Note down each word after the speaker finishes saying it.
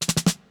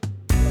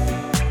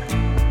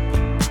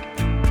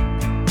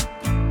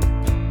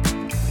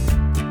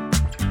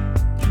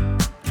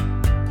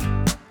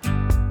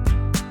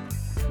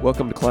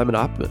Welcome to Climate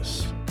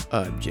Optimists.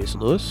 I'm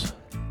Jason Lewis.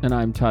 And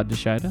I'm Todd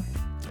DeShida.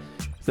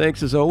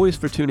 Thanks as always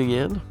for tuning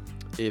in.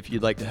 If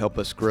you'd like to help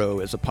us grow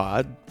as a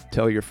pod,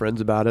 tell your friends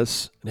about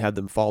us and have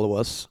them follow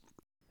us.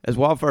 As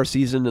wildfire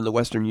season in the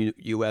western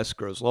U.S.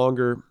 grows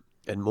longer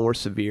and more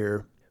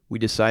severe, we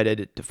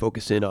decided to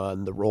focus in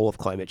on the role of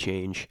climate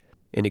change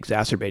in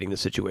exacerbating the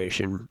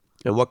situation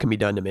and what can be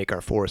done to make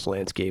our forest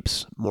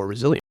landscapes more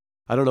resilient.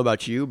 I don't know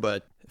about you,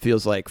 but it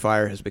feels like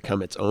fire has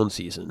become its own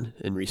season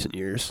in recent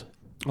years.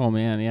 Oh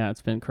man, yeah,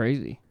 it's been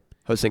crazy.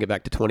 I was thinking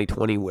back to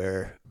 2020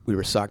 where we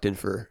were socked in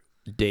for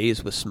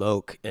days with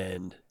smoke,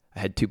 and I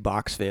had two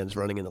box fans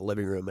running in the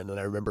living room, and then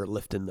I remember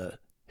lifting the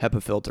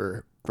HEPA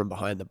filter from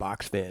behind the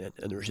box fan,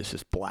 and there was just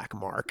this black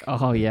mark.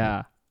 Oh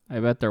yeah, I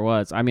bet there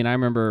was. I mean, I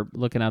remember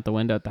looking out the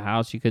window at the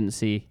house. You couldn't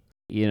see,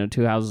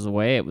 two houses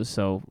away. It was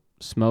so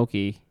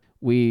smoky.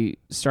 We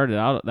started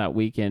out that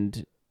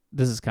weekend.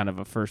 This is kind of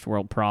a first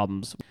world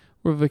problems.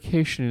 We're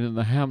vacationing in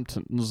the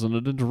Hamptons and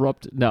it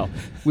interrupted. No,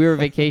 we were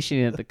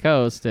vacationing at the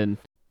coast and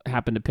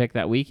happened to pick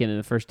that weekend. And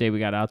the first day we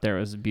got out there,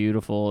 it was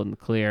beautiful and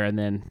clear. And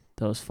then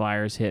those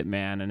fires hit,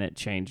 man, and it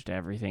changed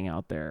everything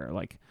out there.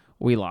 Like,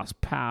 we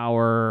lost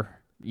power.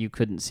 You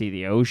couldn't see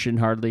the ocean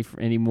hardly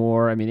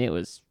anymore. I mean, it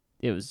was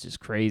just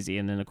crazy.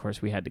 And then, of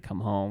course, we had to come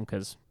home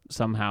because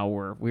somehow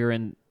we were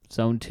in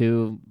zone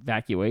 2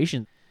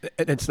 evacuation.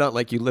 And it's not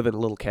like you live in a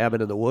little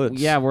cabin in the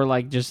woods. Yeah, we're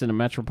like just in a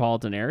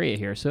metropolitan area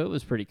here, so it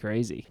was pretty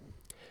crazy.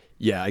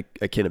 Yeah, I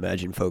can't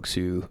imagine folks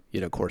who,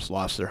 of course,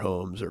 lost their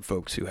homes or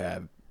folks who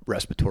have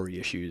respiratory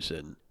issues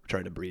and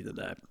trying to breathe in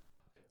that.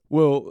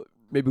 Well,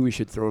 maybe we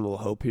should throw in a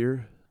little hope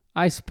here.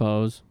 I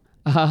suppose.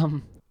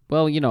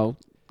 Well,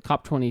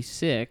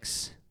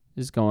 COP26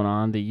 is going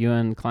on, the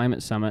UN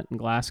Climate Summit in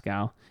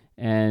Glasgow,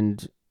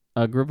 and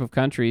a group of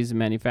countries and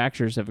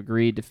manufacturers have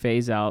agreed to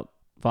phase out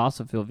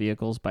fossil fuel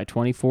vehicles by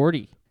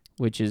 2040.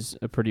 Which is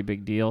a pretty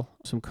big deal.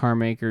 Some car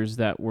makers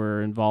that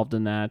were involved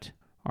in that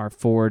are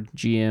Ford,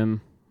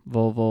 GM,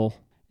 Volvo,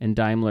 and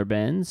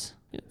Daimler-Benz.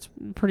 It's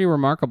pretty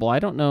remarkable. I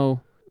don't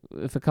know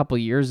if a couple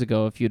years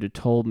ago, if you'd have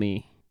told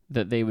me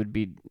that they would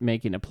be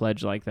making a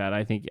pledge like that,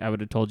 I think I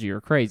would have told you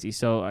you're crazy.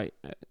 So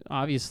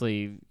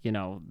obviously,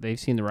 they've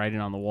seen the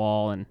writing on the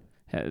wall and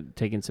have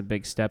taken some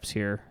big steps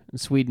here.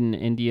 Sweden,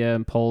 India,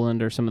 and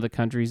Poland are some of the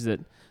countries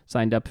that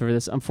signed up for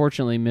this.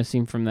 Unfortunately,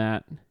 missing from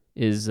that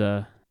is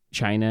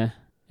China,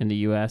 in the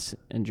U.S.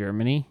 and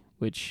Germany,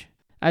 which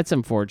that's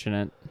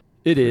unfortunate.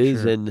 It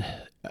is, sure. And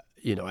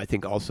I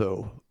think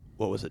also,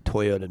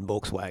 Toyota and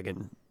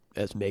Volkswagen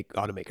as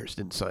automakers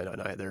didn't sign on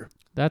either.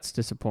 That's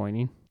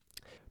disappointing.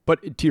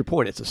 But to your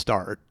point, it's a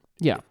start.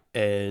 Yeah.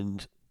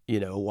 And,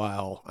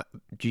 while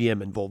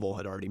GM and Volvo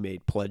had already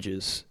made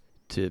pledges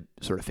to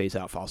sort of phase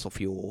out fossil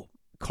fuel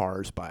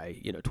cars by,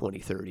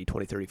 2030,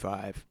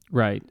 2035.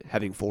 Right.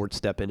 Having Ford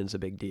step in is a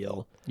big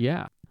deal.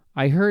 Yeah.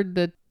 I heard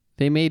that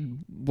they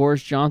made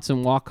Boris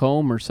Johnson walk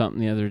home or something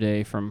the other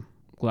day from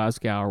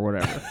Glasgow or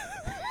whatever.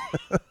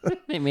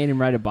 They made him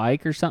ride a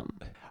bike or something.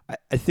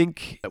 I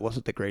think it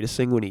wasn't the greatest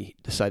thing when he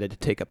decided to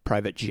take a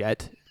private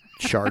jet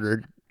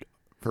chartered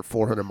for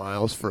 400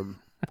 miles from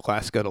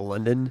Glasgow to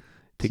London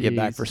to get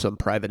back for some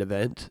private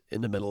event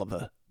in the middle of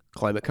a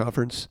climate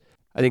conference.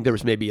 I think there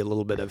was maybe a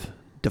little bit of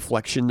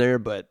deflection there,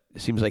 but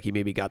it seems like he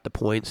maybe got the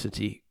point since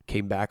he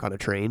came back on a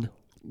train.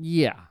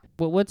 Yeah.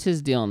 Well, what's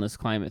his deal on this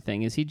climate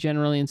thing? Is he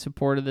generally in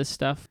support of this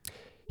stuff?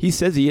 He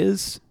says he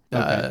is,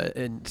 okay.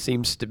 And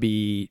seems to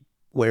be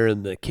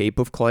wearing the cape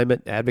of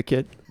climate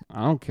advocate.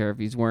 I don't care if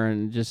he's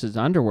wearing just his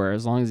underwear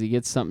as long as he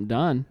gets something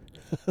done.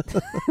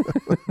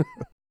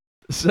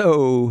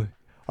 So,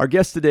 our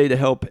guest today to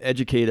help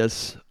educate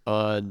us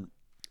on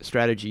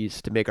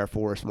strategies to make our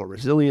forests more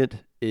resilient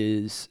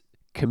is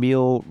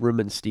Camille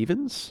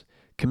Rumen-Stevens.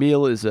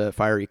 Camille is a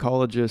fire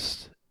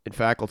ecologist and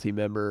faculty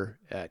member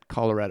at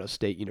Colorado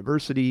State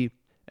University,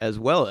 as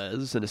well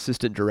as an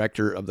assistant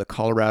director of the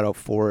Colorado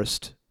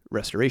Forest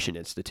Restoration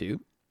Institute.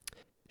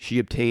 She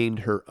obtained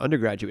her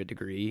undergraduate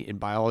degree in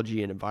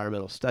biology and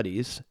environmental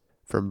studies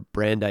from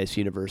Brandeis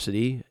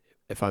University.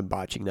 If I'm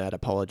botching that,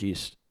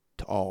 apologies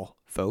to all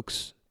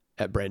folks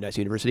at Brandeis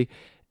University,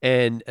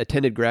 and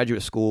attended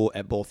graduate school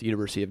at both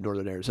University of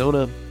Northern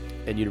Arizona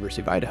and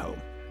University of Idaho.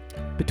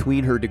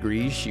 Between her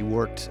degrees, she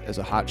worked as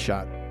a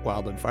hotshot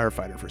wildland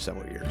firefighter for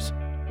several years.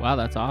 Wow,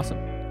 that's awesome.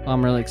 Well,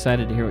 I'm really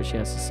excited to hear what she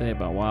has to say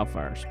about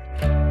wildfires.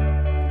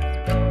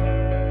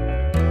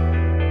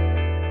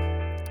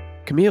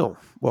 Camille,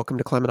 welcome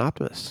to Climate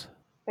Optimists.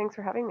 Thanks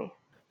for having me.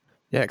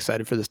 Yeah,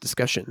 excited for this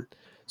discussion.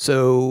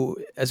 So,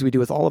 as we do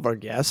with all of our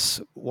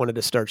guests, wanted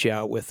to start you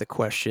out with the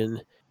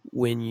question,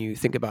 when you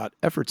think about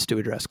efforts to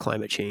address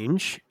climate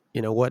change,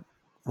 what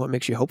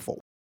makes you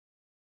hopeful?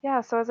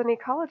 Yeah, so as an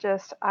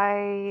ecologist,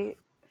 I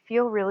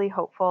feel really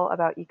hopeful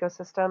about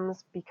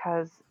ecosystems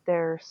because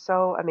they're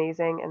so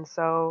amazing and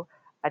so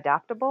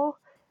adaptable.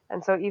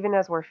 And so even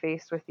as we're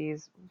faced with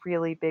these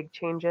really big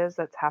changes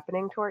that's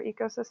happening to our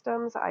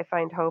ecosystems, I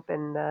find hope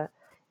in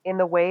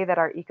the way that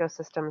our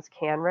ecosystems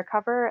can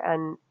recover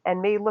and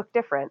may look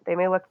different. They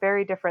may look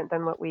very different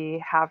than what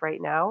we have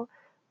right now,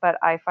 but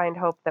I find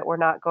hope that we're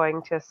not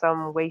going to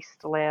some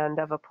wasteland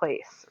of a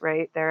place,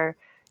 right? There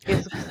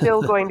is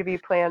still going to be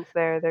plants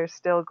there. There's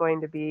still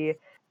going to be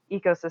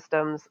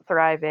ecosystems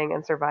thriving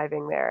and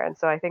surviving there. And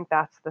so I think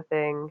that's the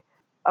thing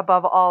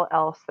above all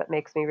else that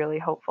makes me really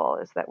hopeful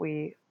is that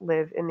we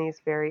live in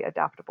these very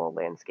adaptable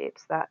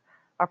landscapes that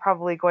are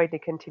probably going to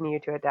continue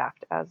to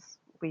adapt as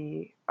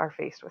we are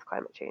faced with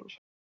climate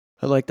change.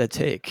 I like that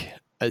take.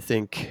 I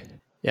think,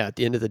 yeah, at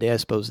the end of the day, I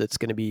suppose it's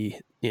going to be,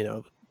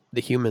 the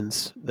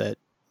humans that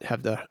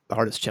have the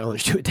hardest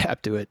challenge to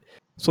adapt to it.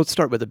 So let's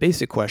start with a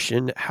basic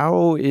question.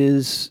 How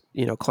is,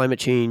 climate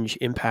change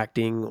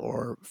impacting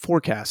or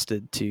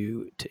forecasted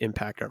to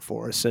impact our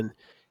forests? And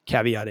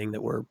caveating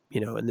that we're,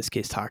 in this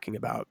case, talking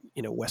about,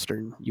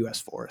 Western U.S.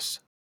 forests.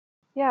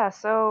 Yeah,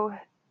 so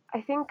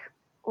I think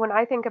when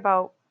I think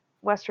about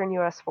Western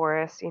US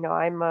forests,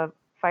 I'm a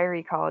fire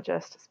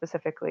ecologist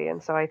specifically,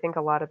 and so I think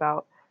a lot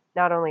about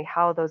not only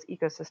how those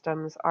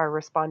ecosystems are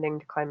responding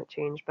to climate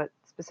change, but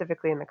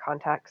specifically in the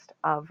context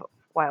of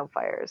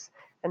wildfires.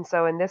 And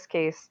so in this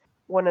case,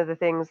 one of the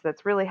things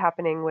that's really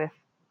happening with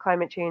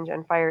climate change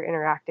and fire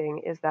interacting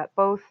is that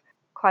both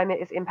climate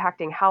is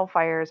impacting how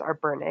fires are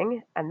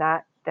burning, and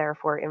that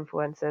therefore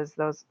influences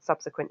those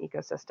subsequent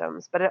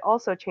ecosystems, but it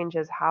also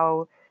changes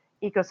how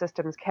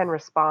ecosystems can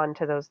respond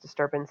to those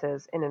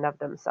disturbances in and of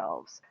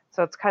themselves.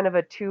 So it's kind of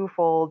a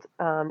twofold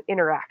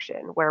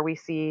interaction where we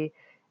see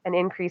an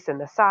increase in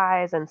the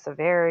size and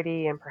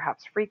severity and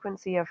perhaps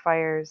frequency of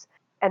fires.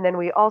 And then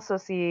we also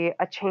see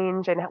a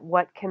change in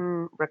what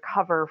can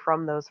recover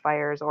from those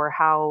fires or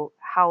how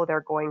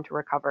they're going to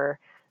recover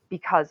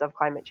because of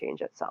climate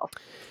change itself.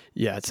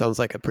 Yeah, it sounds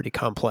like a pretty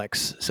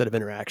complex set of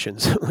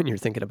interactions when you're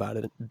thinking about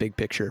it, big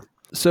picture.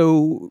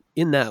 So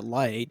in that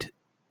light,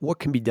 what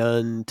can be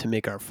done to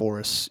make our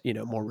forests,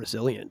 more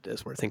resilient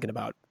as we're thinking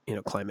about,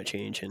 climate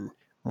change and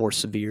more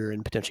severe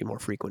and potentially more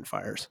frequent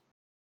fires?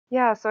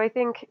 Yeah, so I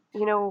think,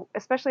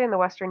 especially in the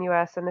Western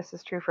US, and this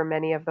is true for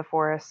many of the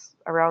forests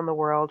around the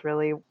world,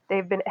 really,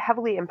 they've been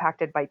heavily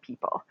impacted by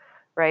people,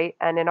 right?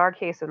 And in our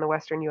case in the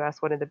Western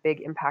US, one of the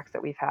big impacts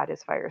that we've had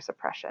is fire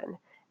suppression.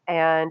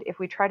 And if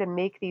we try to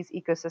make these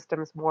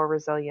ecosystems more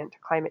resilient to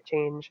climate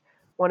change,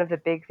 one of the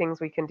big things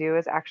we can do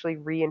is actually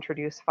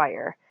reintroduce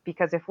fire.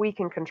 Because if we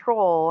can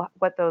control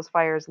what those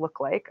fires look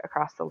like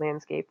across the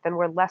landscape, then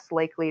we're less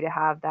likely to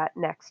have that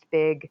next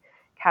big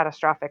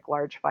catastrophic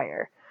large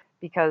fire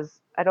because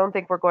I don't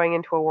think we're going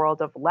into a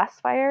world of less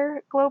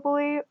fire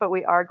globally, but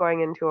we are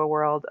going into a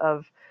world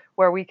of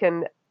where we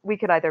can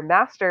either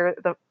master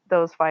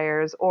those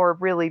fires or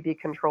really be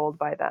controlled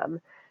by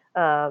them.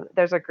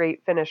 There's a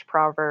great Finnish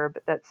proverb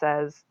that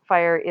says,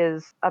 "Fire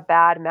is a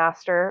bad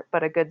master,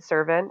 but a good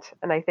servant,"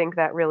 and I think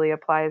that really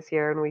applies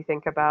here when we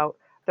think about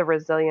the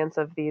resilience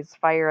of these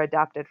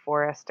fire-adapted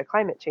forests to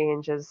climate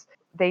change. Is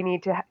they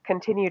need to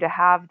continue to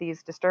have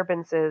these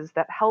disturbances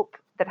that help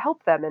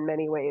them in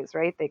many ways,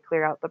 right? They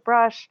clear out the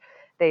brush,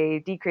 they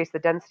decrease the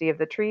density of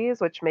the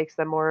trees, which makes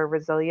them more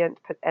resilient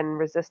and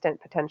resistant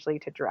potentially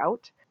to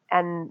drought.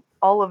 And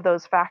all of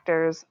those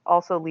factors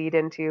also lead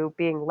into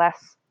being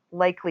less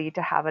likely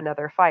to have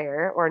another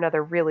fire or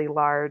another really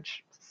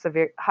large,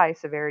 high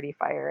severity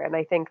fire. And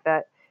I think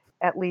that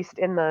at least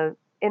in the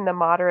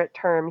moderate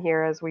term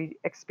here, as we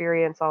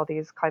experience all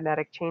these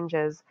climatic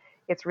changes,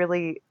 it's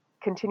really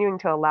continuing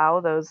to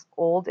allow those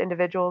old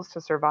individuals to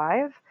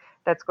survive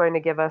that's going to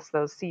give us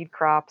those seed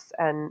crops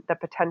and the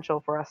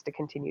potential for us to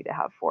continue to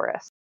have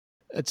forests.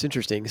 That's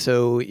interesting.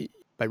 So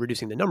by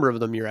reducing the number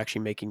of them, you're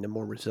actually making them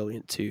more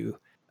resilient to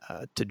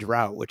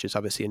drought, which is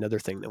obviously another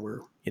thing that we're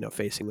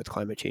facing with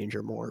climate change,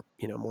 or more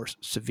more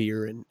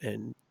severe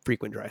and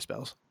frequent dry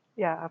spells.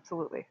 Yeah,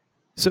 absolutely.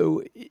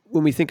 So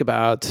when we think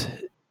about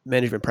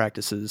management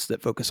practices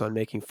that focus on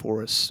making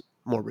forests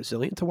more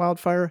resilient to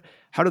wildfire,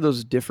 how do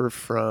those differ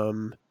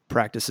from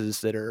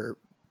practices that are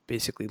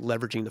basically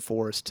leveraging the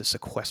forest to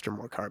sequester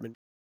more carbon?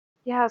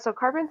 Yeah, so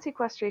carbon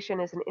sequestration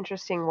is an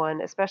interesting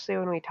one, especially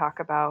when we talk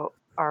about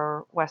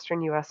our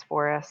Western US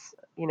forests.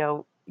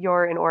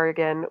 You're in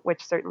Oregon,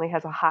 which certainly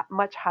has a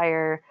much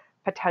higher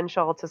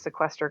potential to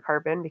sequester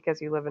carbon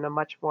because you live in a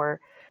much more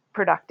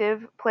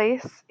productive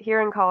place.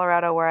 Here in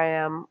Colorado, where I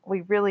am,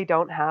 we really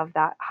don't have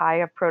that high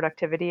of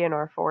productivity in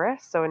our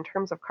forests. So, in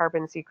terms of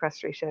carbon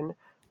sequestration,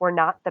 we're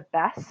not the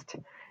best,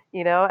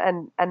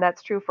 and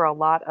that's true for a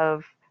lot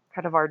of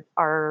kind of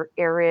our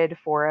arid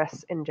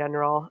forests in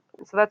general.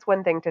 So that's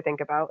one thing to think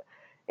about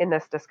in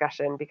this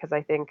discussion, because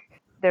I think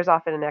there's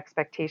often an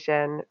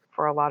expectation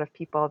for a lot of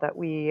people that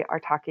we are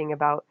talking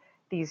about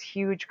these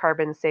huge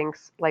carbon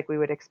sinks like we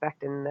would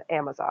expect in the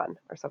Amazon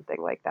or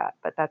something like that.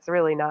 But that's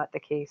really not the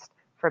case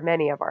for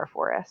many of our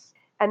forests.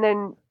 And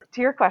then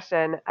to your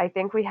question, I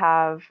think we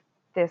have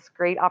this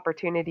great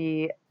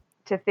opportunity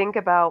to think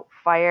about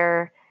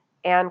fire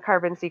and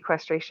carbon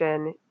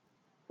sequestration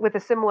with a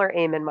similar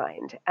aim in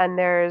mind. And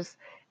there's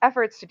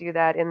efforts to do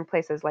that in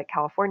places like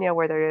California,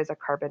 where there is a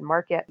carbon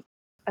market.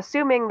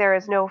 Assuming there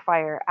is no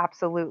fire,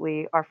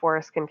 absolutely, our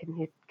forests can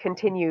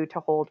continue to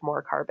hold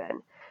more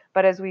carbon.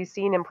 But as we've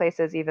seen in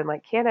places even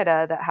like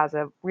Canada that has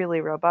a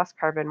really robust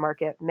carbon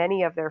market,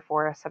 many of their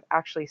forests have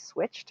actually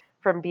switched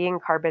from being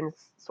carbon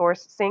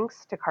source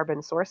sinks to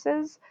carbon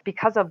sources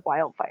because of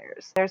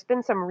wildfires. There's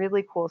been some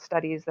really cool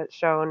studies that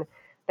shown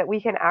that we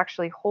can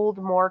actually hold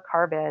more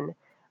carbon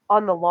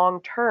on the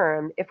long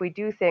term if we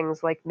do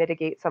things like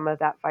mitigate some of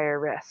that fire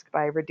risk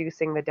by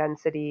reducing the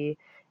density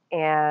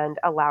and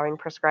allowing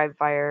prescribed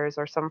fires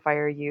or some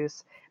fire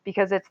use,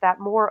 because it's that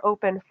more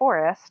open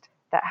forest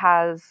that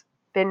has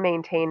been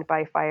maintained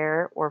by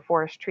fire or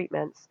forest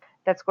treatments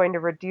that's going to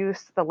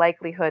reduce the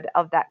likelihood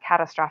of that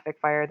catastrophic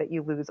fire that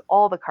you lose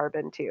all the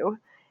carbon to.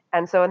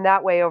 And so, in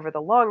that way, over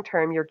the long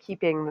term, you're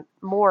keeping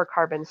more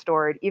carbon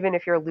stored, even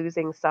if you're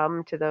losing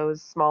some to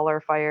those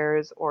smaller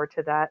fires or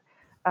to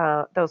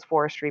those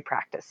forestry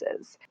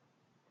practices.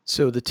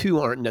 So the two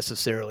aren't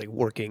necessarily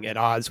working at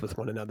odds with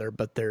one another,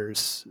 but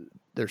there's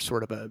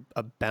sort of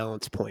a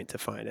balance point to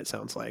find, it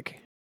sounds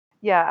like.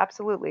 Yeah,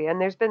 absolutely. And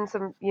there's been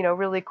some,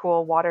 really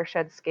cool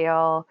watershed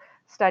scale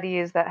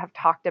studies that have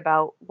talked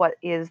about what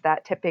is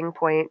that tipping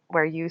point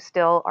where you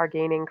still are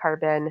gaining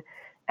carbon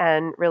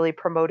and really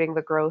promoting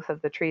the growth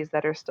of the trees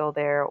that are still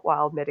there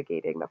while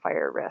mitigating the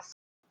fire risk.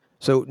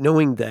 So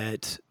knowing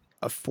that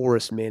a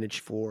forest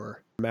managed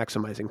for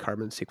maximizing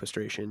carbon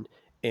sequestration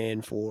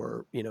and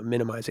for,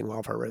 minimizing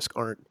wildfire risk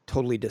aren't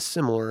totally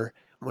dissimilar,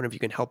 I wonder if you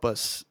can help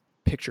us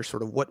picture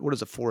sort of what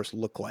does a forest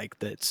look like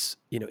that's,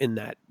 in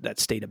that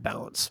state of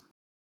balance.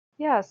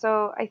 Yeah,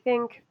 so I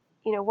think,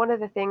 one of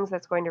the things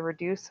that's going to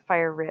reduce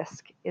fire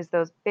risk is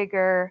those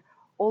bigger,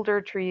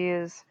 older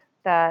trees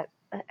that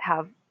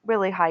have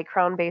really high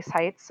crown base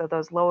heights. So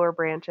those lower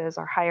branches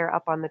are higher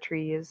up on the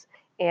trees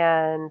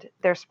and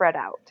they're spread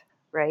out,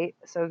 right?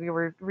 So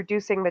you're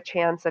reducing the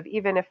chance of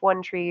even if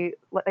one tree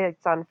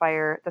lights on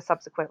fire, the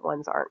subsequent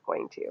ones aren't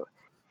going to.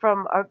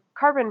 From a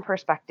carbon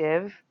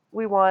perspective,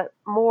 we want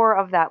more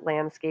of that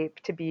landscape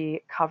to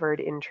be covered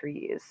in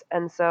trees.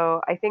 And so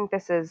I think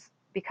this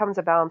becomes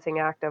a balancing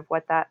act of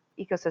what that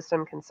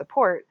ecosystem can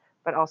support,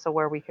 but also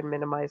where we can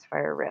minimize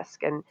fire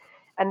risk. And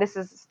this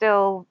is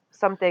still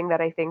something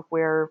that I think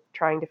we're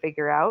trying to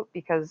figure out,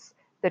 because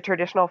the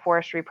traditional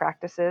forestry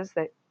practices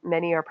that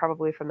many are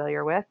probably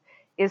familiar with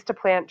is to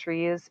plant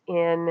trees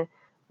in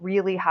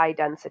really high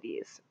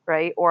densities,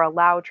 right? Or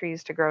allow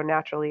trees to grow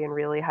naturally in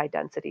really high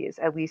densities,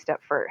 at least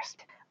at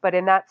first. But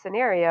in that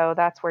scenario,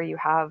 that's where you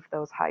have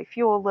those high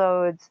fuel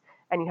loads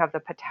and you have the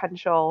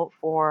potential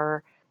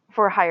for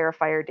higher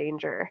fire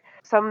danger.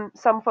 Some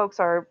folks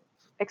are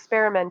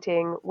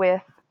experimenting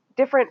with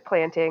different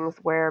plantings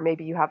where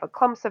maybe you have a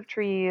clumps of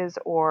trees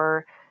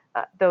or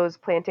those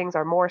plantings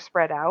are more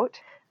spread out,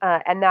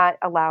 and that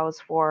allows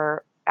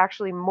for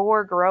actually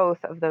more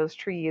growth of those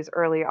trees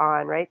early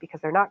on, right?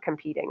 Because they're not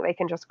competing. They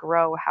can just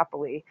grow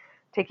happily,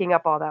 taking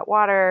up all that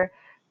water,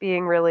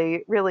 being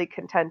really, really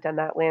content on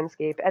that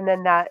landscape. And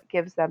then that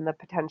gives them the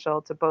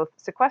potential to both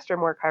sequester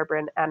more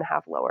carbon and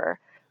have lower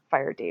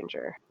fire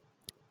danger.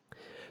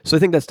 So I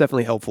think that's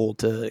definitely helpful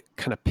to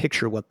kind of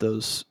picture what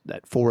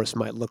that forest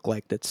might look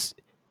like that's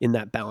in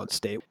that balanced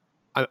state.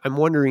 I'm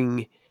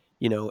wondering,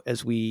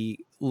 as we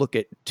look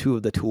at two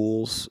of the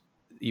tools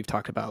you've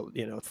talked about,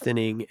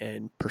 thinning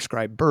and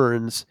prescribed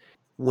burns,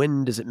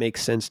 when does it make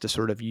sense to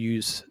sort of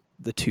use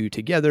the two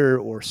together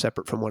or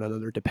separate from one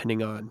another,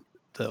 depending on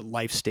the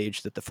life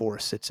stage that the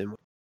forest sits in?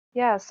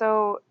 Yeah,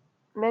 so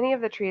many of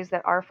the trees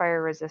that are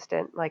fire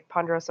resistant, like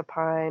ponderosa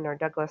pine or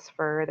Douglas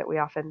fir that we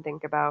often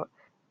think about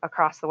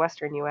across the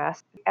western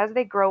US, as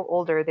they grow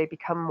older, they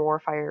become more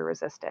fire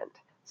resistant.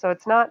 So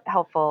it's not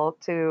helpful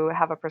to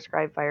have a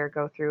prescribed fire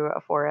go through a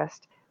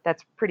forest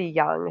that's pretty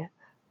young,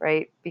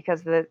 right?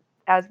 Because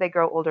as they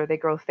grow older, they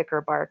grow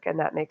thicker bark, and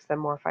that makes them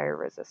more fire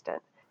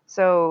resistant.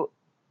 So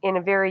in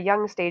a very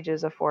young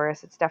stages of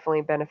forest, it's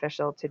definitely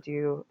beneficial to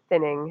do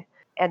thinning.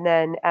 And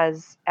then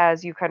as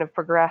you kind of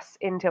progress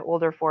into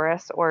older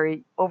forests or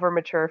over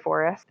mature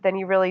forests, then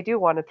you really do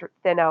want to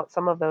thin out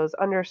some of those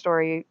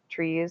understory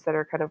trees that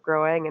are kind of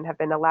growing and have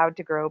been allowed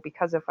to grow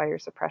because of fire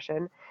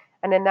suppression.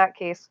 And in that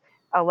case,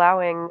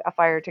 allowing a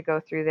fire to go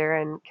through there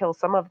and kill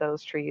some of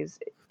those trees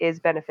is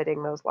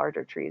benefiting those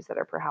larger trees that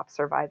are perhaps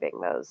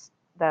surviving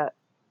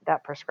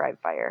that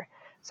prescribed fire.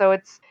 So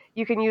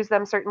you can use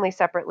them certainly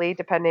separately,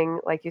 depending,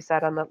 like you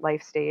said, on the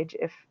life stage.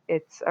 If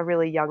it's a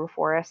really young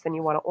forest, then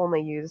you want to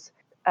only use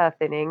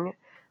thinning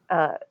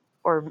uh,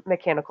 or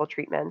mechanical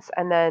treatments.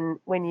 And then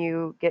when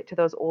you get to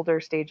those older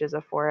stages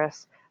of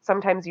forests,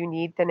 sometimes you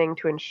need thinning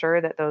to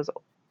ensure that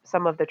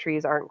some of the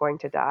trees aren't going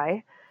to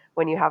die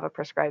when you have a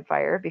prescribed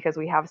fire, because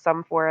we have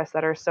some forests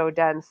that are so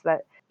dense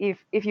that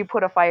if you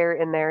put a fire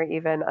in there,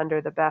 even under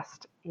the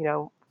best,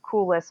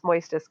 coolest,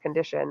 moistest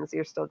conditions,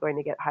 you're still going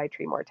to get high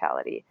tree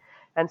mortality.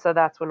 And so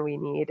that's when we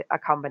need a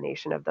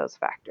combination of those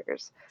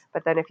factors.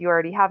 But then if you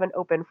already have an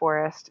open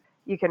forest,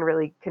 you can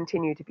really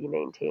continue to be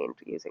maintained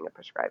using a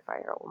prescribed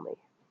fire only.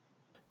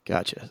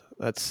 Gotcha.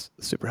 That's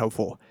super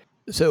helpful.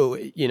 So,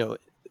 it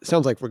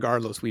sounds like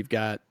regardless, we've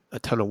got a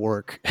ton of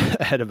work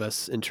ahead of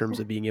us in terms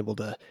of being able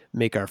to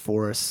make our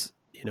forests,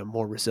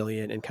 more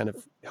resilient and kind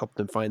of help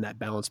them find that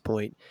balance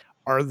point.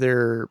 Are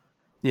there,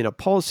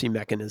 policy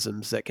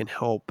mechanisms that can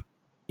help,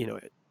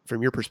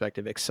 from your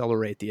perspective,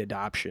 accelerate the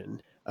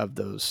adoption of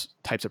those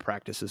types of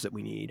practices that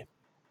we need?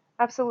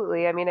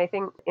 Absolutely. I mean, I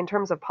think in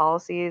terms of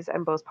policies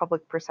and both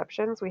public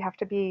perceptions, we have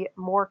to be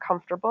more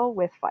comfortable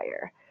with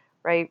fire,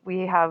 right?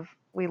 We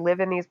live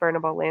in these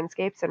burnable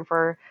landscapes, and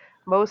for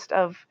most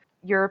of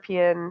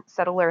European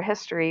settler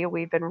history,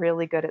 we've been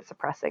really good at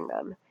suppressing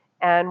them.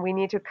 And we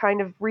need to kind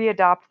of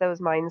readopt those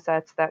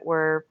mindsets that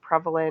were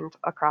prevalent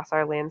across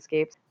our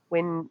landscapes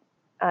when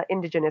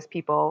indigenous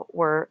people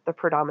were the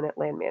predominant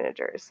land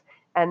managers.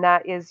 And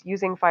that is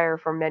using fire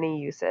for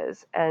many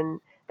uses. And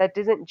that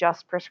isn't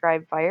just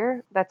prescribed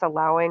fire, that's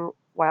allowing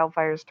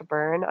wildfires to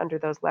burn under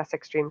those less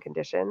extreme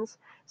conditions.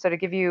 So, to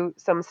give you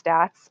some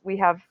stats, we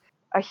have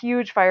a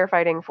huge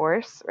firefighting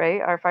force,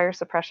 right? Our fire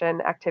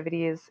suppression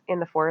activities in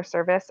the Forest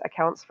Service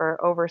accounts for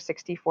over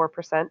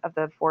 64% of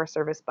the Forest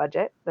Service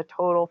budget, the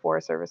total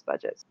Forest Service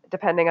budget,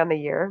 depending on the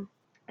year.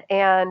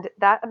 And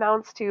that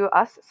amounts to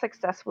us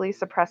successfully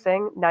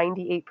suppressing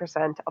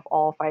 98% of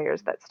all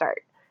fires that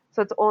start.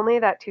 So it's only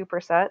that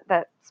 2%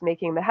 that's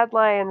making the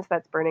headlines,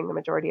 that's burning the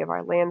majority of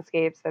our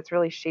landscapes, that's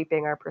really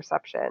shaping our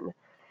perception.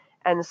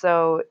 And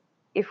so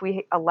if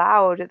we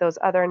allowed those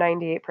other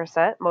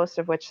 98%, most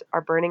of which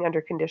are burning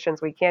under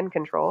conditions we can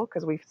control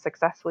because we've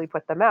successfully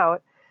put them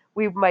out,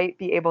 we might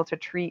be able to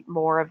treat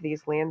more of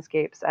these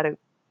landscapes at a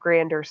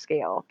grander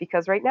scale.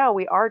 Because right now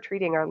we are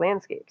treating our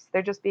landscapes,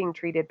 they're just being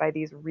treated by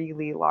these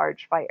really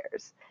large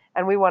fires.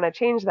 And we want to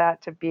change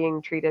that to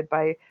being treated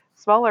by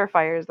smaller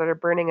fires that are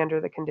burning under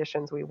the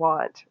conditions we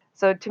want.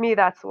 So to me,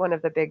 that's one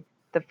of the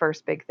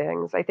first big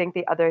things. I think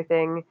the other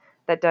thing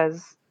that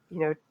does,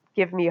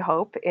 give me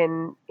hope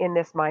in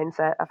this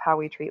mindset of how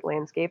we treat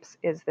landscapes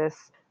is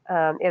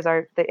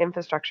the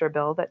infrastructure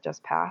bill that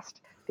just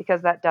passed,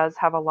 because that does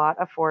have a lot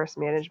of forest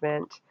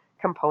management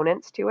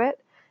components to it,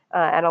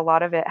 and a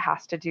lot of it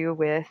has to do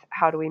with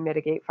how do we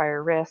mitigate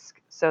fire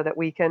risk so that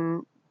we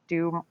can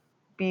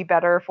be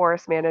better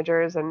forest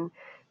managers and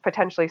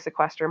potentially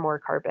sequester more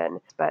carbon.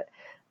 But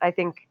I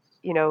think,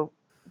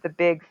 the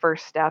big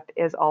first step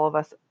is all of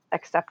us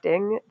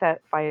accepting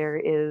that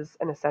fire is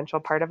an essential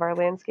part of our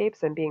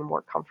landscapes and being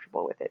more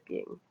comfortable with it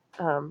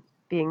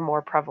being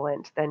more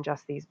prevalent than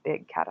just these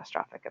big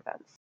catastrophic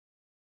events.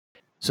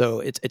 So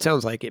it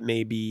sounds like it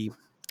may be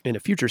in a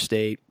future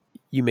state,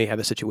 you may have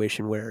a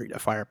situation where a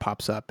fire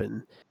pops up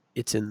and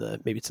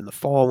maybe it's in the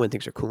fall when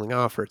things are cooling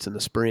off, or it's in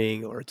the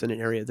spring, or it's in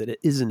an area that it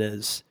isn't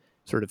as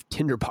sort of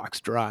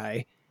tinderbox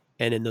dry.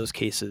 And in those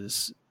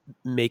cases,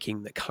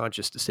 making the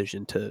conscious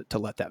decision to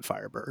let that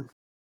fire burn.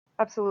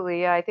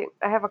 Absolutely. Yeah, I think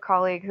I have a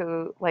colleague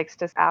who likes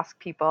to ask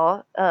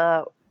people,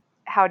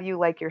 how do you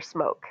like your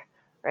smoke?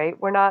 Right?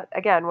 We're not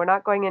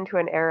going into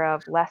an era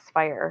of less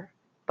fire,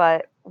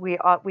 but we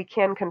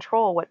can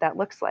control what that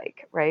looks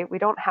like, right? We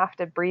don't have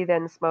to breathe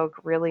in smoke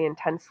really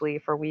intensely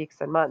for weeks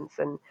and months.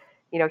 And,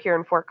 here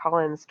in Fort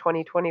Collins,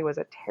 2020 was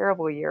a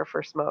terrible year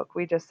for smoke.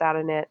 We just sat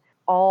in it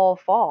all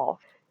fall.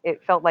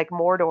 It felt like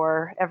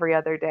Mordor every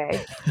other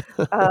day.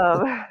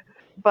 Um,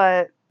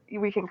 but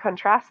we can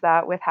contrast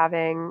that with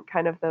having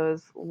kind of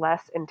those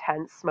less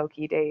intense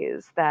smoky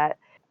days that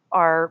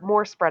are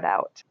more spread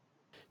out.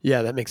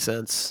 Yeah, that makes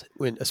sense.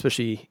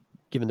 Especially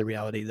given the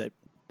reality that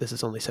this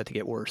is only set to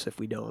get worse if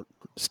we don't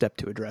step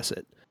to address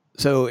it.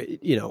 So,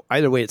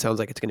 either way, it sounds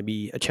like it's going to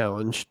be a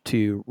challenge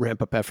to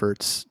ramp up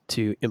efforts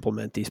to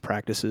implement these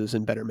practices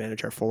and better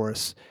manage our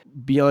forests.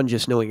 Beyond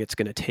just knowing it's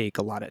going to take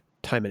a lot of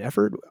time and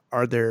effort,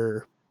 are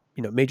there,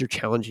 major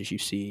challenges you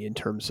see in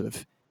terms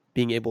of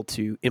being able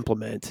to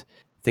implement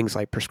things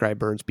like prescribed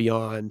burns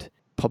beyond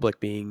public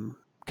being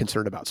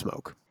concerned about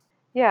smoke?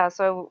 Yeah,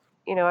 so,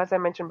 as I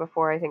mentioned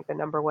before, I think the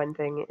number one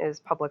thing is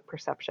public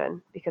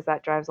perception, because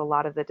that drives a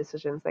lot of the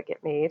decisions that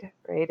get made,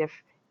 right? If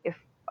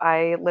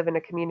I live in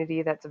a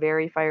community that's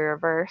very fire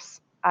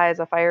averse, I, as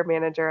a fire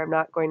manager, I'm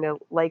not going to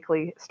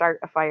likely start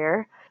a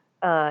fire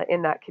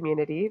in that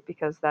community,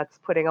 because that's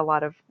putting a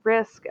lot of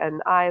risk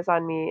and eyes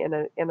on me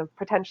in a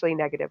potentially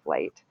negative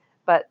light.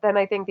 But then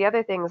I think the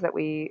other things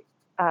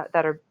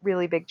that are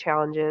really big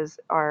challenges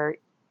are,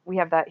 we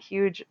have that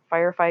huge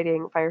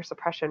firefighting, fire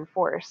suppression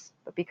force.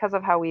 But because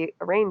of how we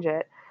arrange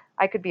it,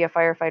 I could be a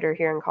firefighter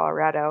here in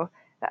Colorado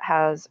that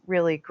has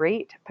really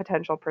great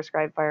potential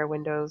prescribed fire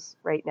windows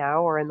right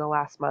now or in the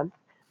last month.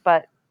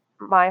 But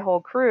my whole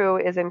crew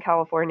is in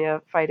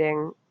California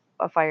fighting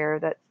a fire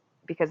that,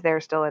 because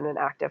they're still in an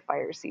active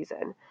fire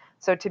season.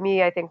 So to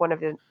me, I think one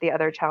of the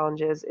other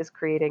challenges is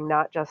creating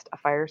not just a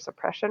fire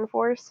suppression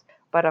force,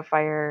 but a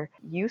fire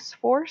use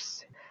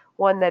force,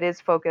 one that is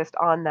focused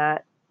on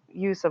that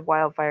use of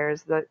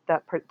wildfires,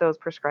 those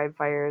prescribed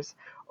fires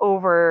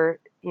over,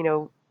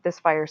 this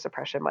fire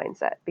suppression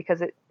mindset.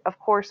 Because of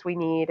course, we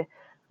need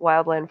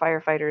wildland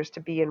firefighters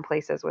to be in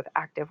places with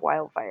active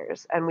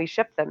wildfires, and we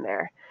ship them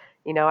there.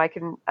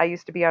 I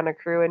used to be on a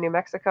crew in New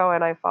Mexico,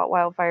 and I fought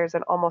wildfires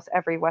in almost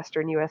every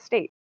western U.S.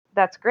 state.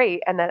 that's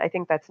great, and that I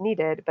think that's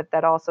needed, but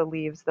that also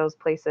leaves those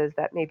places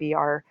that maybe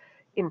are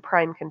in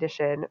prime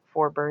condition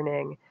for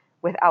burning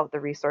without the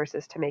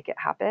resources to make it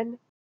happen.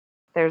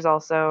 There's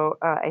also,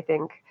 I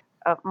think,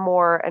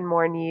 more and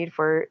more need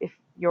for, if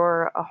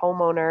you're a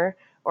homeowner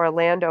or a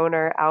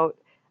landowner out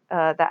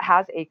that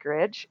has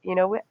acreage,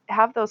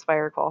 have those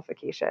fire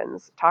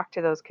qualifications. Talk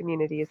to those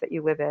communities that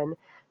you live in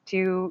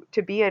to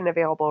be an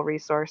available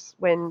resource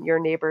when your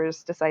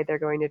neighbors decide they're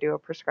going to do a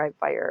prescribed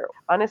fire.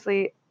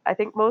 Honestly, I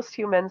think most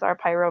humans are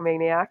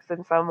pyromaniacs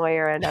in some way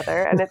or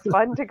another, and it's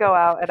fun to go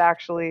out and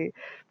actually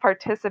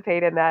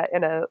participate in that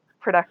in a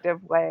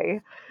productive way.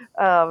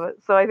 So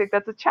I think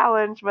that's a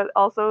challenge, but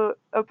also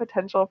a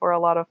potential for a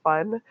lot of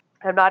fun.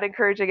 I'm not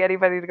encouraging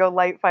anybody to go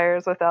light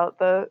fires without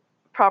the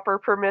proper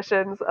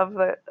permissions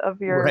of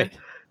your Right.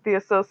 the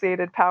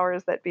associated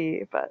powers that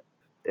be, but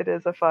it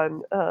is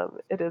fun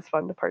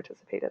to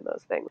participate in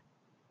those things.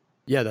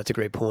 Yeah, that's a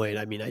great point.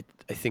 I mean, I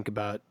think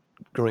about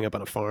growing up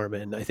on a farm,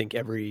 and I think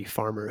every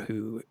farmer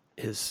who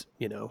has,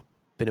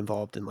 been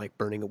involved in like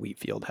burning a wheat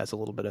field has a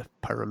little bit of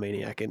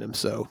pyromaniac in him.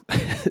 So,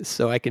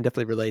 so I can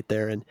definitely relate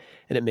there, and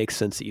it makes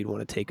sense that you'd want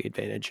to take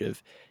advantage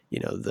of,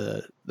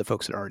 the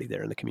folks that are already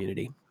there in the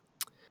community.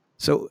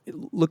 So,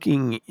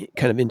 looking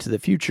kind of into the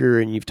future,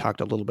 and you've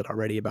talked a little bit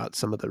already about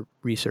some of the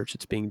research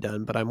that's being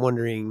done, but I'm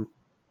wondering,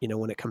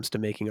 when it comes to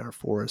making our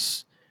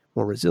forests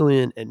more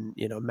resilient and,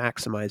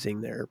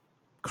 maximizing their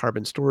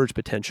carbon storage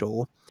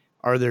potential,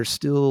 are there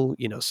still,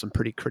 some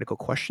pretty critical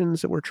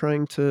questions that we're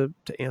trying to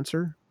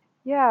answer?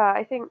 Yeah,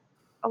 I think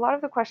a lot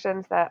of the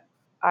questions that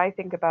I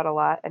think about a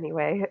lot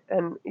anyway,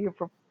 and you,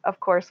 of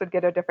course, would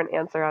get a different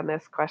answer on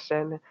this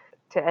question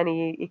to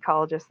any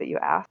ecologist that you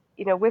ask.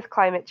 With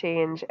climate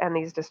change and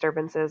these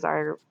disturbances,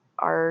 our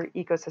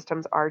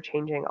ecosystems are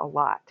changing a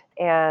lot.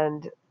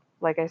 And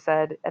like I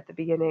said at the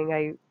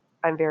beginning,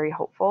 I'm very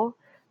hopeful,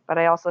 but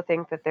I also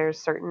think that there's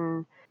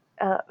certain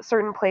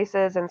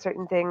places and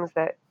certain things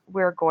that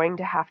we're going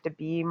to have to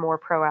be more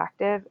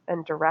proactive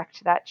and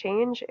direct that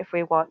change if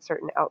we want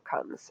certain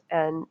outcomes.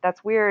 And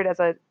that's weird as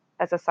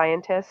a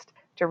scientist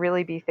to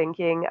really be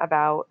thinking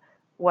about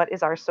what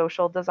is our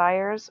social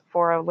desires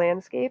for a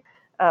landscape.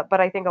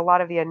 But I think a lot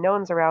of the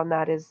unknowns around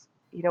that is,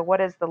 what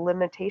is the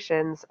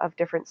limitations of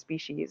different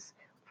species?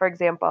 For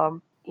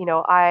example,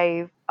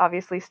 I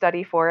obviously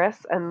study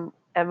forests and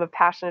am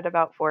passionate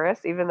about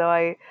forests, even though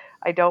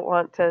I don't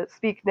want to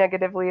speak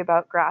negatively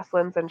about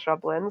grasslands and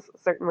shrublands.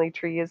 Certainly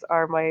trees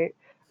are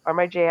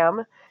my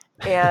jam.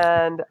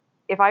 And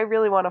if I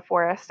really want a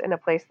forest in a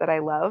place that I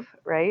love,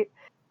 right,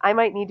 I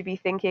might need to be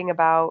thinking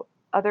about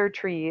other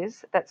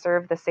trees that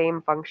serve the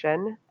same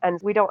function. And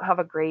we don't have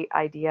a great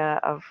idea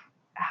of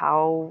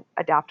how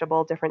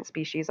adaptable different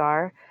species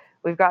are.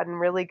 We've gotten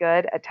really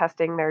good at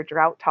testing their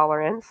drought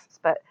tolerance,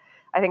 but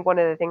I think one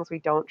of the things we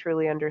don't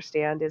truly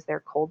understand is their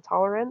cold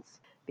tolerance,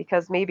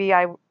 because maybe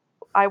I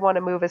want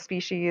to move a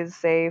species,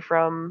 say,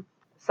 from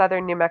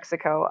southern New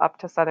Mexico up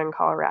to southern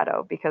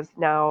Colorado, because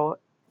now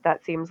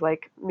that seems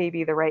like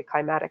maybe the right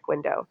climatic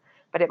window.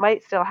 But it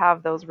might still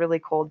have those really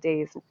cold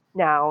days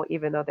now,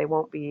 even though they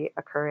won't be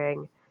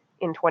occurring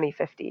in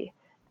 2050.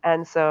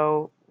 And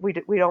so we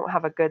don't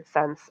have a good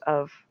sense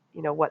of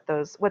what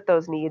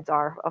those needs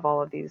are of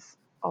all these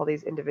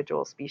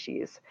individual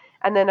species.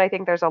 And then I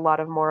think there's a lot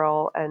of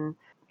moral and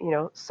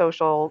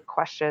social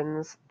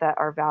questions that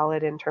are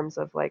valid in terms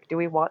of, like, do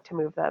we want to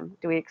move them?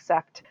 Do we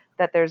accept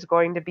that there's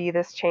going to be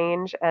this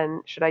change,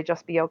 and should I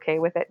just be okay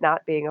with it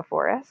not being a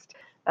forest?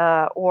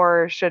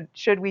 Or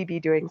should we be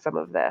doing some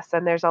of this?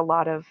 And there's a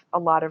lot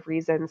of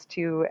reasons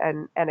to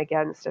and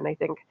against, and I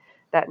think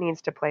that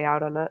needs to play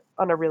out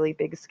on a really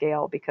big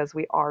scale, because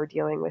we are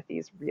dealing with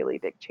these really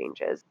big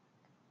changes.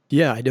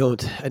 Yeah, I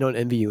don't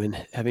envy you in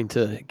having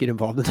to get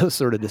involved in those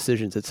sort of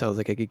decisions. It sounds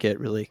like it could get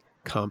really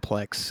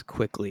complex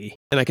quickly.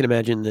 And I can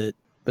imagine that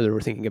whether we're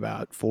thinking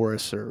about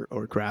forests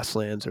or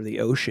grasslands or the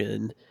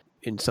ocean,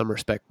 in some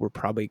respect, we're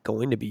probably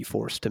going to be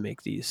forced to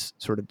make these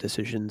sort of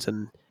decisions,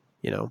 and,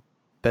 you know,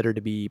 better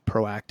to be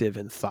proactive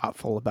and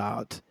thoughtful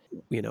about,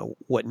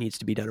 what needs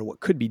to be done or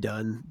what could be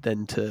done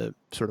than to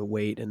sort of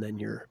wait and then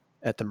you're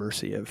at the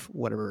mercy of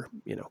whatever,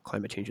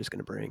 climate change is going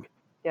to bring.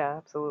 Yeah,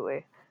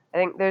 absolutely. I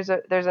think there's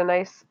a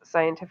nice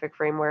scientific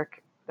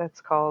framework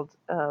that's called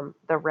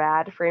the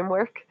RAD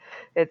framework.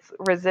 It's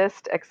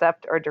resist,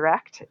 accept, or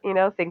direct.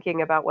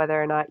 Thinking about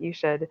whether or not you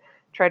should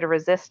try to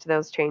resist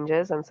those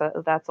changes, and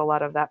so that's a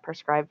lot of that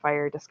prescribed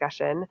fire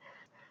discussion.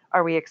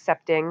 Are we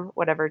accepting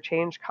whatever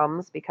change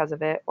comes because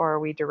of it, or are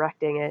we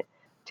directing it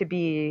to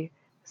be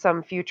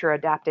some future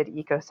adapted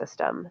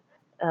ecosystem?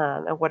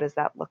 And what does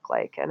that look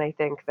like? And I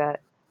think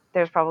that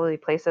there's probably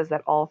places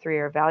that all three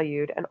are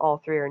valued and all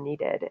three are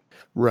needed.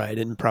 Right.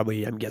 And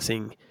probably, I'm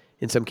guessing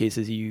in some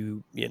cases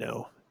and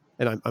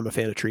I'm a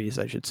fan of trees,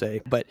 I should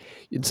say, but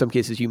in some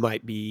cases you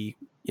might be,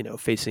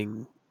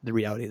 facing the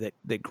reality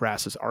that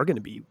grasses are going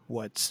to be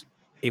what's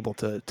able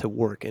to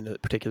work in a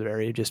particular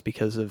area just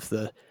because of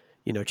the,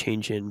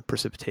 change in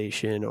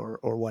precipitation or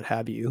what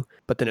have you.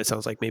 But then it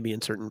sounds like maybe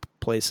in certain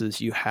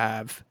places you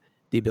have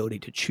the ability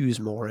to choose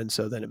more. And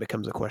so then it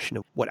becomes a question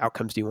of what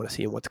outcomes do you want to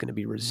see and what's going to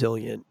be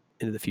resilient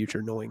into the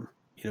future, knowing,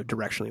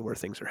 directionally where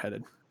things are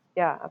headed.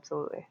 Yeah,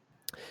 absolutely.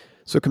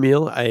 So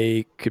Camille,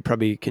 I could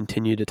probably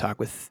continue to talk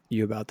with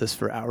you about this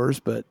for hours,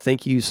 but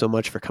thank you so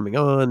much for coming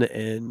on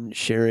and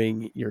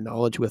sharing your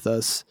knowledge with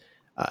us.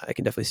 I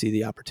can definitely see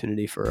the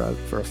opportunity for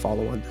a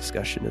follow-on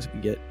discussion as we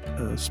get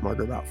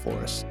smarter about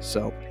forests.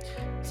 So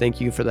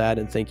thank you for that,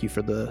 and thank you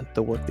for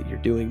the work that you're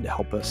doing to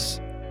help us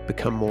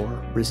become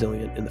more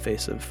resilient in the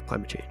face of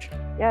climate change.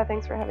 Yeah,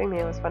 thanks for having me.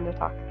 It was fun to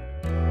talk.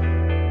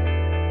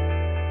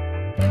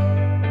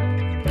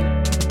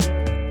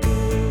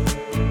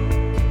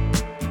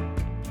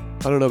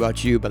 I don't know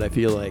about you, but I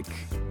feel like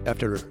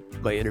after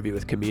my interview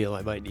with Camille,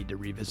 I might need to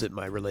revisit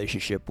my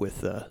relationship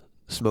with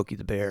Smokey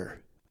the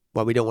Bear.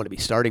 While we don't want to be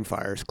starting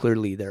fires,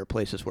 clearly there are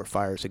places where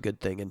fire is a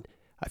good thing, and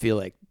I feel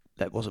like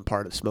that wasn't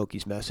part of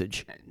Smokey's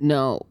message.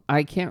 No,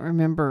 I can't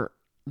remember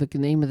the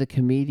name of the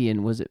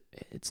comedian.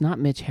 It's not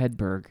Mitch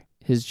Hedberg.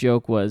 His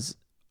joke was,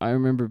 I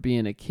remember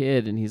being a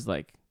kid, and he's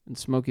like, and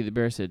Smokey the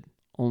Bear said,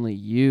 only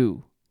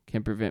you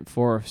can prevent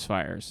forest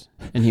fires.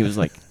 And he was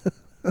like,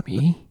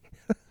 me?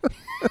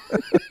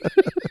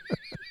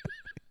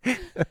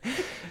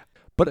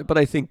 But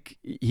I think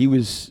he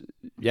was,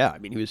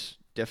 he was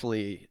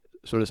definitely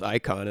sort of this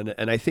icon,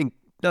 and I think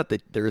not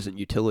that there isn't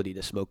utility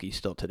to Smokey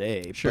still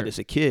today, Sure. But as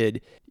a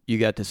kid, you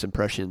got this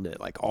impression that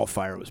like all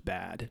fire was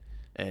bad,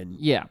 and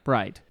Yeah,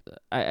 right.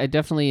 I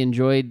definitely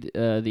enjoyed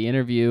the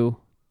interview.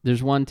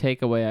 There's one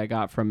takeaway I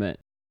got from it.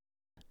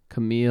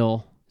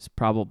 Camille is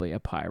probably a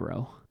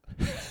pyro.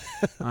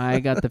 I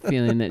got the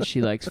feeling that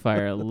she likes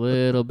fire a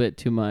little bit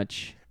too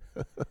much.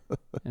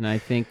 And I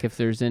think if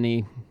there's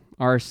any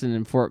arson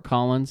in Fort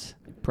Collins,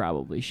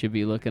 probably should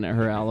be looking at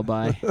her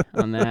alibi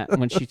on that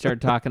when she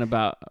started talking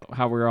about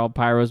how we're all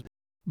pyros.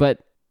 But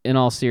in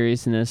all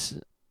seriousness,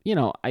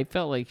 I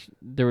felt like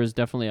there was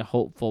definitely a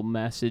hopeful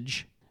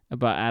message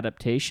about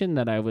adaptation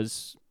that I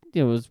was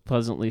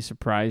pleasantly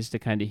surprised to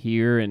kind of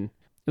hear. And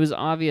it was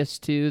obvious,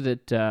 too,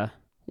 that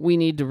we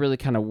need to really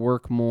kind of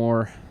work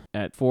more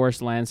at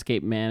forest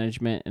landscape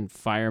management and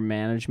fire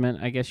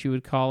management, I guess you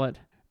would call it,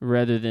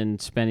 rather than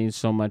spending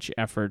so much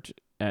effort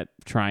at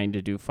trying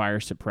to do fire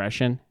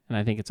suppression. And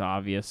I think it's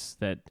obvious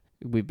that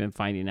we've been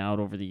finding out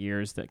over the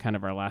years that kind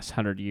of our last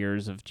 100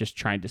 years of just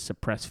trying to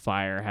suppress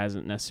fire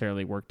hasn't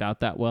necessarily worked out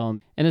that well.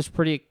 And it's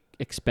pretty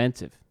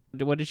expensive.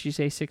 What did she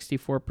say?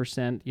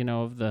 64%,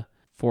 of the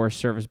Forest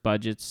Service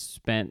budget's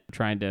spent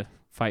trying to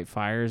fight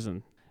fires.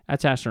 And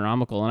that's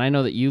astronomical. And I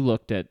know that you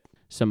looked at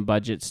some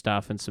budget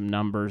stuff and some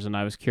numbers, and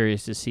I was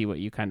curious to see what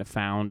you kind of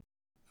found.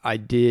 I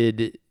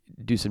did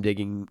do some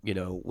digging,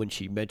 when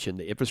she mentioned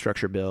the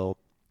infrastructure bill,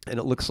 and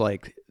it looks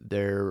like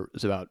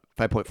there's about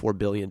 $5.4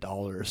 billion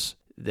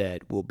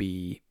that will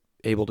be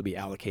able to be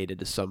allocated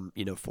to some,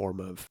 form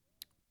of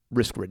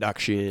risk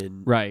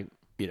reduction, Right.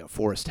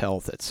 Forest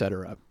health, et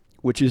cetera,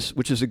 which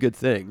is a good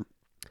thing.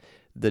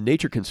 The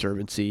Nature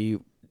Conservancy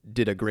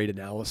did a great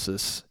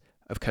analysis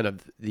of kind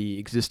of the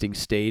existing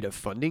state of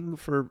funding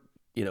for,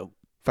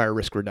 fire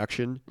risk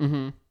reduction.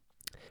 Mm-hmm.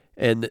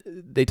 And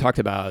they talked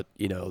about,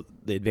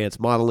 the advanced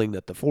modeling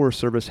that the Forest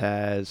Service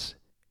has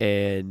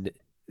and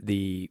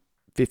the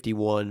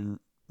 51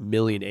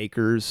 million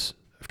acres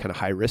of kind of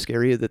high risk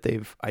area that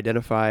they've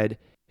identified.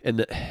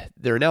 And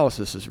their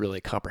analysis is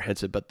really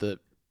comprehensive, but the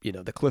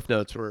cliff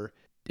notes were,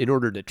 in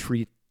order to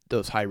treat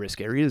those high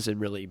risk areas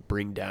and really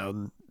bring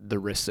down the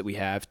risks that we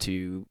have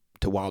to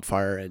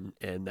wildfire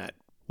and that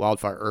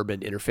wildfire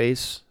urban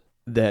interface,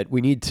 that we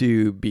need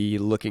to be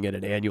looking at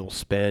an annual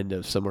spend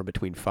of somewhere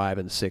between 5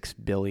 and 6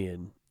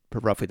 billion for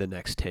roughly the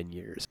next 10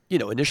 years.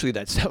 Initially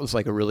that sounds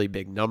like a really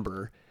big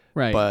number,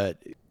 Right.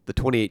 But the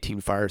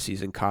 2018 fire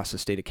season cost the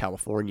state of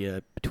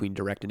California, between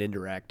direct and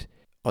indirect,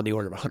 on the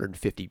order of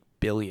 $150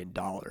 billion.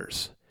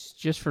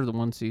 Just for the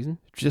one season?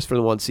 Just for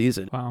the one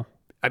season. Wow.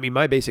 I mean,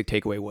 my basic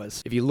takeaway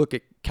was, if you look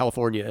at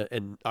California,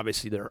 and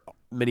obviously there are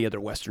many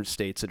other Western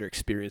states that are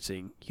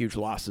experiencing huge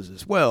losses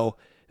as well,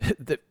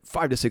 that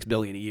 5 to 6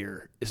 billion a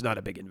year is not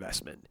a big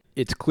investment.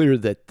 It's clear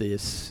that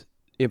this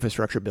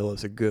infrastructure bill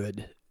is a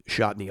good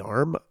shot in the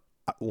arm.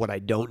 What I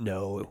don't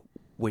know,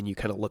 when you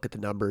kind of look at the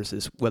numbers,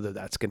 is whether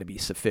that's going to be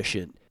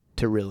sufficient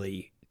to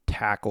really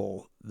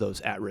tackle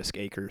those at-risk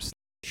acres.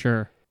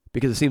 Sure.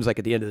 Because it seems like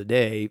at the end of the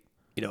day,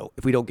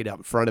 if we don't get out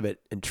in front of it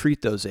and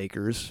treat those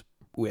acres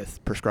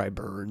with prescribed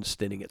burns,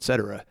 thinning, et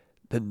cetera,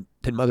 then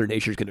Mother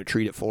Nature's going to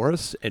treat it for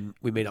us, and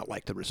we may not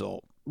like the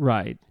result.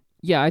 Right.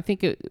 Yeah, I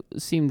think it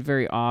seemed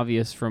very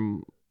obvious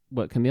from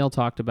what Camille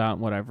talked about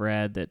and what I've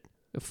read that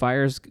a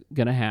fire's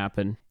going to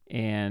happen,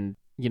 and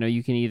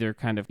you can either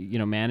kind of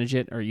manage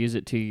it or use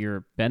it to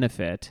your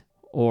benefit,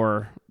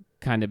 or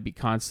kind of be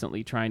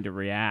constantly trying to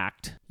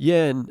react.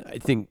 Yeah, and I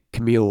think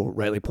Camille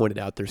rightly pointed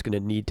out there's going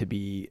to need to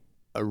be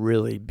a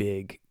really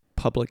big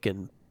public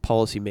and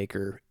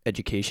policymaker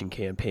education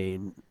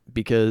campaign,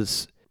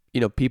 because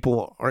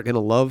people aren't going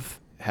to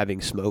love having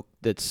smoke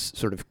that's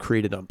sort of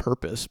created on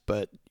purpose.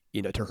 But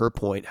to her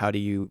point, how do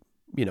you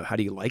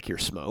like your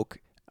smoke?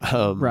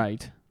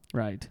 Right.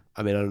 Right.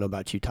 I mean, I don't know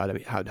about you, Todd. I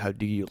mean, how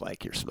do you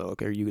like your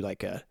smoke? Are you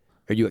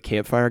a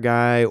campfire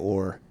guy,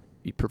 or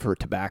you prefer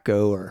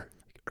tobacco or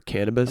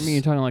cannabis? I mean,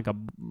 you're talking like a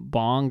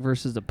bong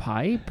versus a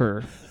pipe,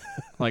 or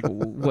like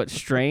what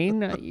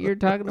strain you're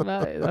talking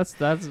about?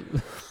 That's.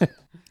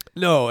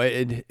 No,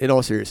 in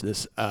all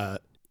seriousness,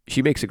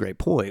 she makes a great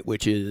point,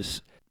 which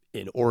is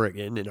in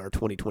Oregon in our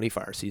 2020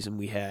 fire season,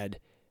 we had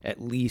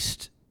at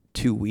least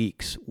 2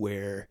 weeks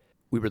where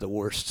we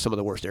were some of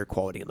the worst air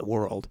quality in the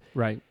world.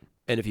 Right.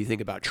 And if you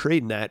think about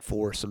trading that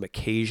for some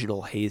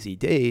occasional hazy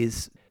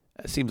days,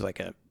 it seems like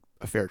a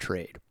fair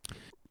trade.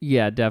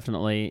 Yeah,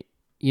 definitely.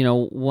 You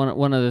know,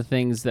 one of the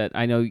things that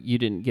I know you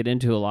didn't get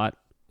into a lot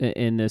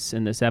in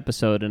this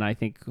episode, and I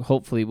think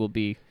hopefully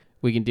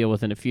we can deal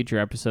with in a future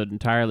episode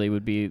entirely,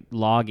 would be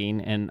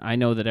logging. And I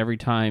know that every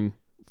time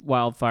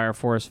wildfire,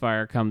 forest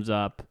fire comes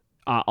up,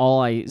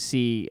 all I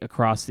see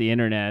across the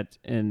internet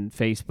and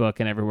Facebook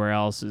and everywhere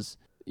else is,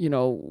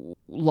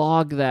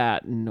 log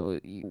that, and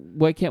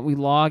why can't we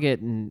log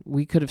it? And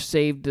we could have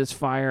saved this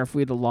fire if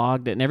we'd have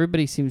logged it. And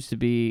everybody seems to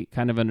be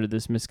kind of under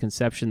this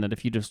misconception that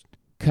if you just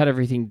cut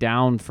everything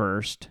down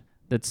first,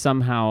 that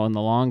somehow in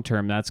the long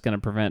term that's going to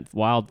prevent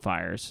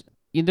wildfires.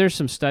 There's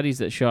some studies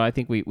that show, I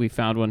think we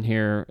found one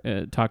here,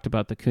 talked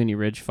about the Cooney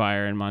Ridge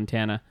fire in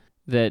Montana,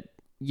 that,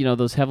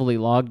 those heavily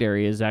logged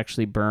areas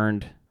actually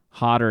burned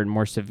hotter and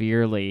more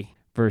severely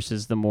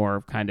versus the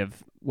more kind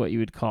of what you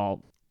would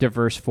call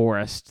diverse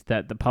forest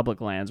that the public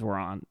lands were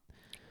on.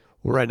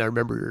 Well, right. And I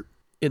remember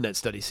in that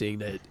study seeing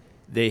that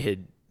they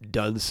had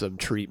done some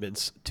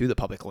treatments to the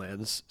public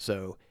lands.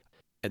 So,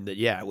 and that,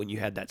 yeah, when you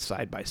had that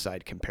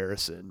side-by-side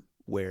comparison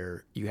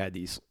where you had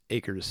these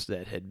acres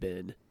that had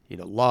been,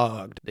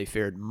 logged, they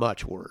fared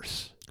much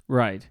worse.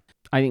 Right.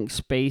 I think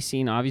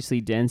spacing, obviously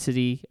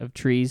density of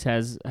trees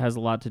has a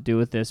lot to do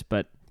with this,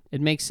 but it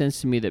makes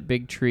sense to me that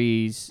big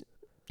trees,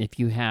 if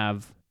you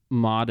have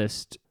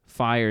modest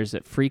fires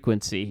at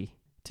frequency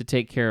to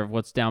take care of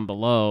what's down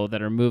below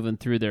that are moving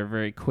through there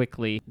very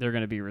quickly, they're going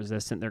to be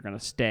resistant, they're going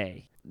to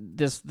stay.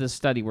 This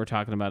study we're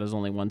talking about is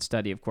only one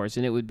study, of course,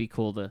 and it would be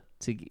cool to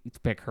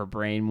pick her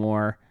brain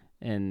more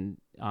and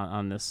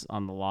on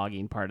the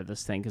logging part of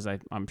this thing, because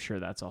I'm sure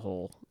that's a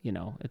whole,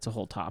 it's a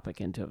whole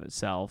topic into of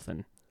itself.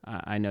 And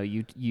I know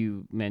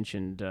you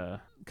mentioned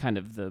kind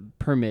of the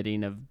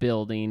permitting of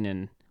building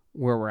and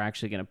where we're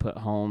actually going to put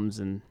homes,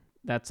 and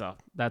that's a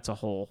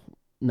whole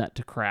nut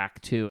to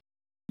crack too.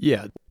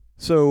 Yeah.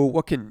 So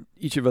what can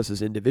each of us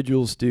as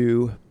individuals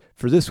do?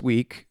 For this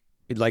week,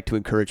 we'd like to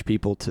encourage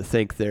people to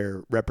thank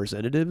their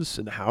representatives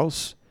in the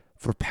House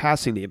for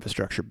passing the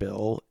infrastructure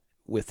bill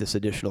with this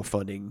additional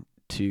funding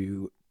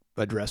to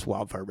address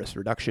wildfire risk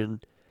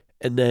reduction.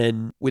 And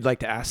then we'd like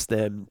to ask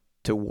them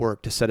to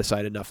work to set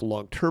aside enough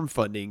long-term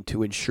funding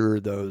to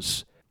ensure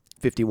those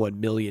 51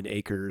 million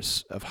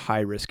acres of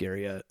high-risk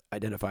area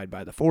identified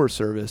by the Forest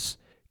Service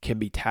can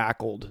be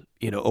tackled,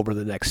 over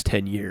the next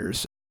 10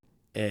 years.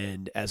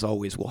 And as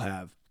always, we'll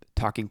have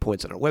talking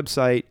points on our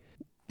website.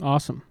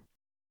 Awesome.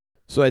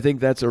 So I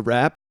think that's a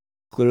wrap.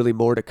 Clearly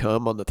more to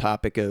come on the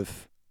topic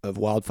of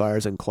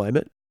wildfires and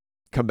climate.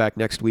 Come back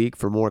next week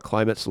for more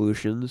climate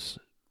solutions,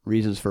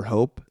 reasons for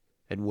hope,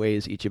 and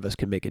ways each of us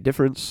can make a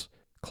difference.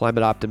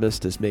 Climate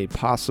Optimist is made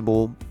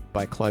possible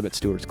by Climate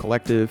Stewards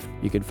Collective.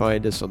 You can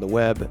find us on the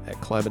web at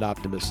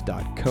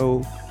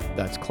climateoptimist.co.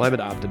 That's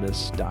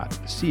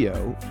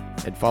climateoptimist.co.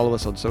 And follow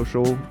us on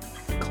social,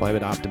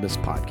 Climate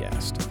Optimist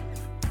Podcast.